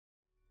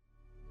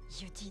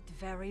You did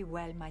very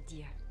well, my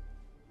dear.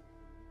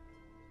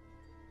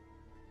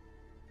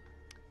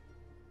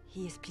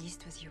 He is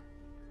pleased with you.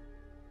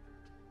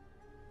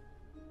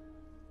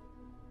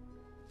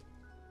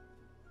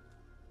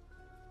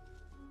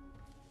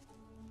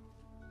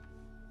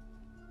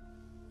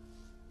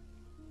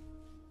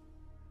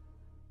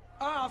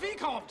 Ah,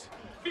 Vicomte!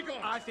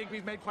 Vicomte! I think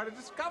we've made quite a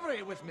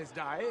discovery with Miss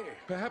Daaé.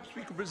 Perhaps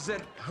we could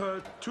present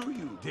her to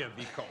you, dear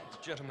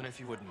Vicomte. Gentlemen, if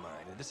you wouldn't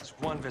mind, this is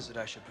one visit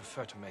I should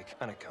prefer to make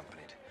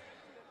unaccompanied.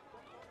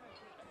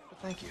 But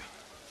thank you.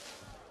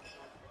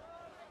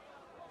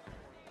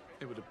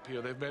 It would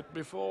appear they've met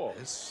before.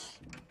 Yes.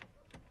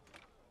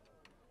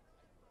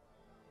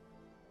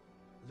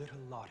 Little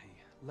Lottie,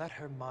 let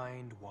her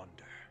mind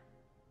wander.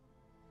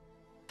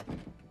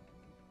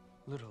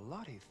 Little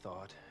Lottie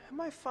thought, am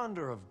I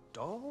fonder of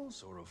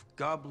dolls, or of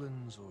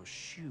goblins, or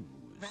shoes?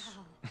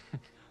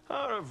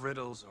 Or of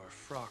riddles, or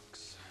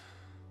frocks?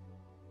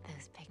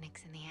 Those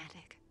picnics in the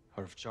attic.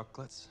 Or of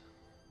chocolates?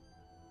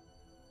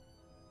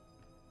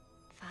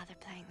 Father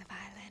playing the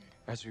violin.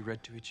 As we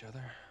read to each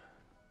other,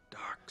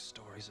 dark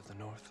stories of the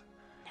North.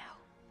 No.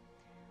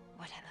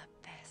 What I love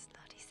best,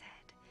 Lottie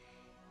said,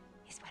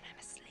 is when I'm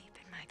asleep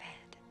in my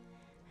bed.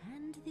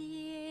 And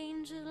the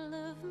angel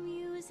of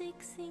music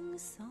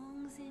sings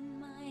songs in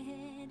my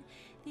head.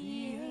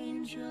 The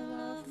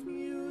angel of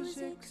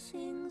music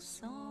sings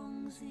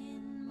songs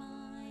in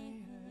my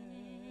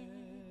head.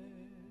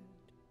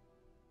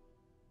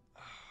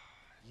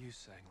 You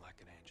sang like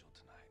an angel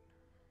tonight.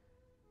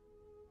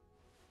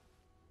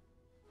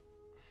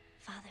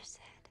 Father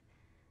said,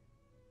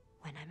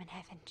 when I'm in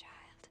heaven,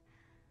 child,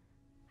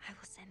 I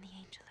will send the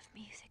angel of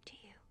music to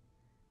you.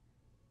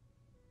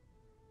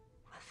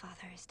 Well,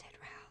 Father is dead,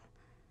 Raoul.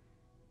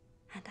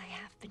 And I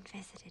have been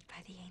visited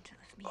by the angel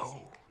of music.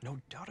 Oh, no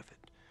doubt of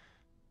it.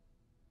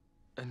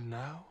 And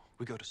now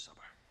we go to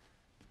supper.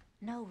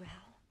 No,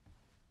 Raoul.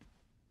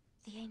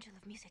 The angel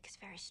of music is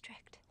very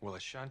strict. Well, I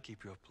shan't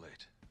keep you up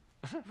late.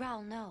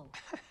 Raoul, no.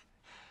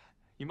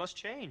 You must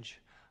change.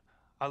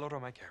 I'll order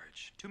my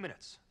carriage. 2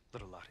 minutes,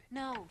 little Lottie.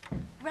 No.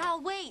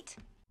 Raoul, wait!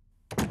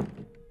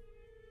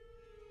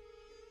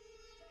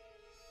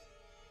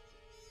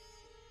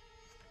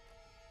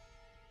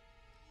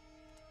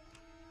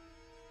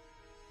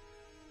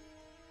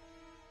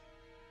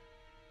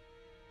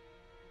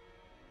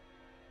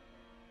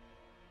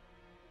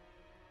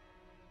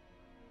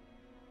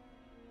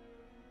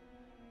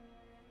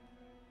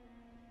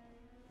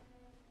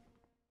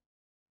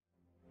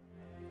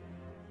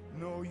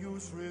 No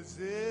use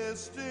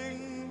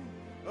resisting,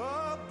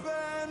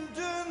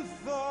 abandon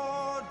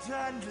thought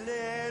and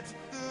let